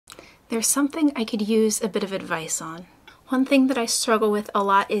There's something I could use a bit of advice on. One thing that I struggle with a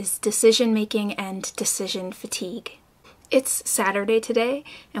lot is decision making and decision fatigue. It's Saturday today,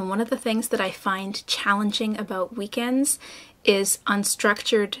 and one of the things that I find challenging about weekends is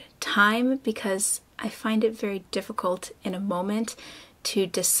unstructured time, because I find it very difficult in a moment to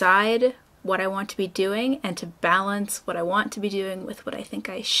decide what I want to be doing and to balance what I want to be doing with what I think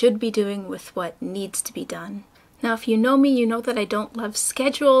I should be doing with what needs to be done. Now, if you know me, you know that I don't love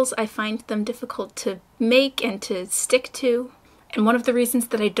schedules. I find them difficult to make and to stick to. And one of the reasons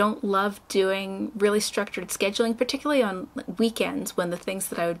that I don't love doing really structured scheduling, particularly on weekends when the things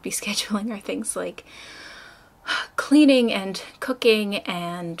that I would be scheduling are things like cleaning and cooking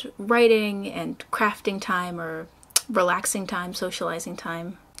and writing and crafting time or relaxing time, socializing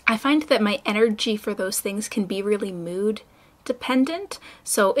time. I find that my energy for those things can be really mood dependent.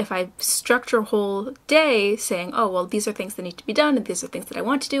 So if I structure a whole day saying, oh, well, these are things that need to be done and these are things that I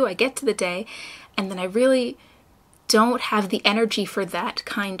want to do, I get to the day and then I really don't have the energy for that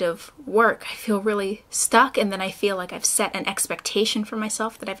kind of work. I feel really stuck, and then I feel like I've set an expectation for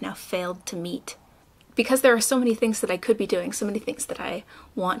myself that I've now failed to meet. Because there are so many things that I could be doing, so many things that I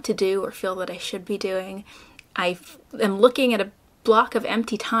want to do or feel that I should be doing, I am looking at a block of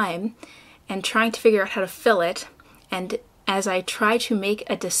empty time and trying to figure out how to fill it. And as I try to make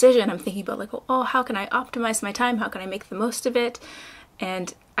a decision, I'm thinking about like, oh, how can I optimize my time? How can I make the most of it?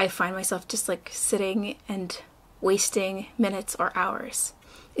 And I find myself just like sitting and wasting minutes or hours.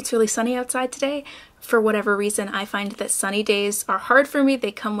 It's really sunny outside today. For whatever reason, I find that sunny days are hard for me.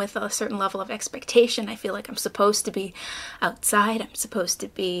 They come with a certain level of expectation. I feel like I'm supposed to be outside. I'm supposed to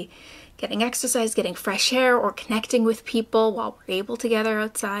be getting exercise, getting fresh air, or connecting with people while we're able to gather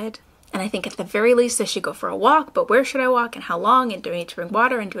outside. And I think at the very least I should go for a walk, but where should I walk and how long? And do I need to bring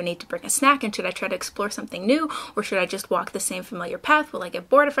water? And do I need to bring a snack? And should I try to explore something new? Or should I just walk the same familiar path? Will I get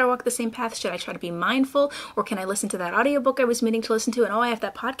bored if I walk the same path? Should I try to be mindful? Or can I listen to that audiobook I was meaning to listen to? And oh, I have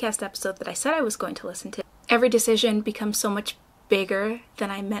that podcast episode that I said I was going to listen to. Every decision becomes so much bigger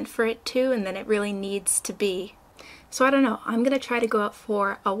than I meant for it to, and then it really needs to be. So I don't know, I'm going to try to go out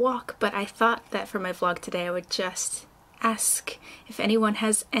for a walk, but I thought that for my vlog today I would just ask if anyone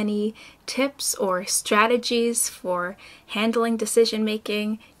has any tips or strategies for handling decision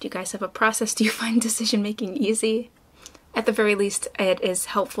making. Do you guys have a process? Do you find decision making easy? At the very least, it is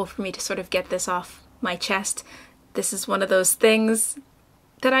helpful for me to sort of get this off my chest. This is one of those things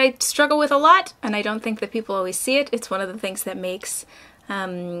that I struggle with a lot, and I don't think that people always see it. It's one of the things that makes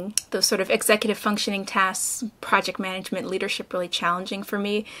those sort of executive functioning tasks, project management, leadership really challenging for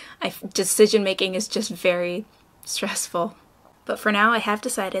me. Decision making is just very stressful. But for now, I have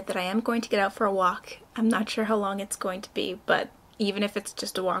decided that I am going to get out for a walk. I'm not sure how long it's going to be, but even if it's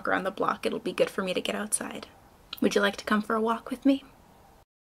just a walk around the block, it'll be good for me to get outside. Would you like to come for a walk with me?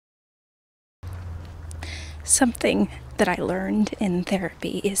 Something that I learned in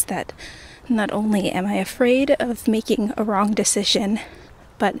therapy is that not only am I afraid of making a wrong decision,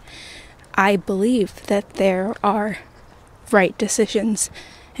 but I believe that there are right decisions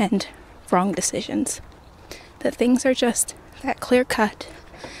and wrong decisions. That things are just that clear-cut,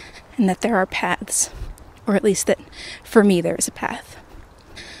 and that there are paths, or at least that for me there is a path.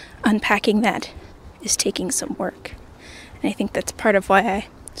 Unpacking that is taking some work, and I think that's part of why I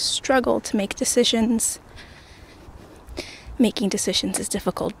struggle to make decisions. Making decisions is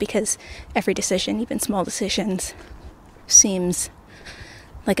difficult because every decision, even small decisions, seems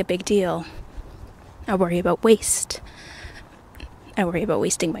like a big deal. I worry about waste. I worry about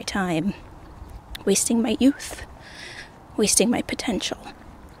wasting my time, wasting my youth, wasting my potential.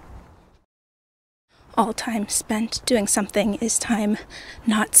 All time spent doing something is time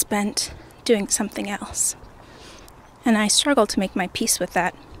not spent doing something else. And I struggle to make my peace with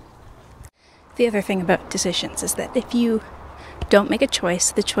that. The other thing about decisions is that if you don't make a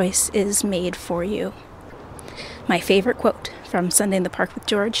choice, the choice is made for you. My favorite quote from Sunday in the Park with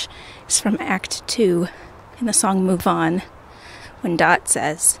George is from Act 2 in the song Move On, when Dot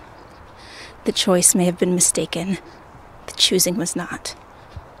says, "The choice may have been mistaken, the choosing was not."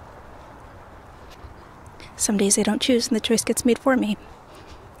 Some days I don't choose and the choice gets made for me.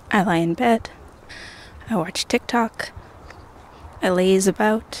 I lie in bed, I watch TikTok, I laze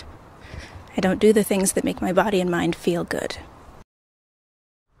about. I don't do the things that make my body and mind feel good.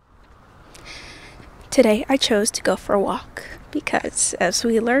 Today I chose to go for a walk because, as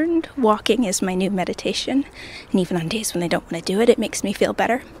we learned, walking is my new meditation, and even on days when I don't want to do it, it makes me feel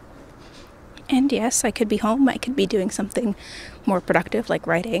better. And yes, I could be home, I could be doing something more productive like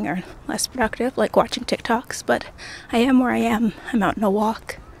writing, or less productive like watching TikToks, but I am where I am. I'm out on a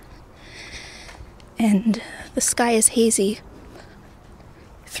walk. And the sky is hazy.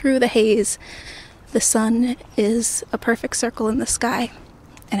 It through the haze, the sun is a perfect circle in the sky,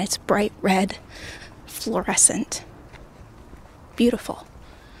 and it's bright red, fluorescent. Beautiful.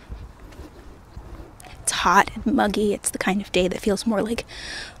 It's hot and muggy. It's the kind of day that feels more like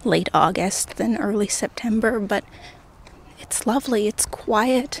late August than early September, but it's lovely. It's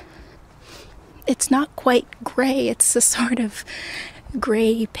quiet. It's not quite gray. It's a sort of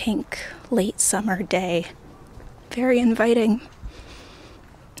gray-pink late summer day. Very inviting.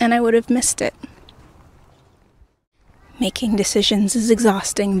 And I would have missed it. Making decisions is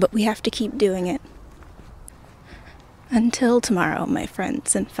exhausting, but we have to keep doing it. Until tomorrow, my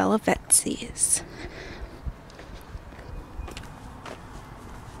friends and fellow VEDSies.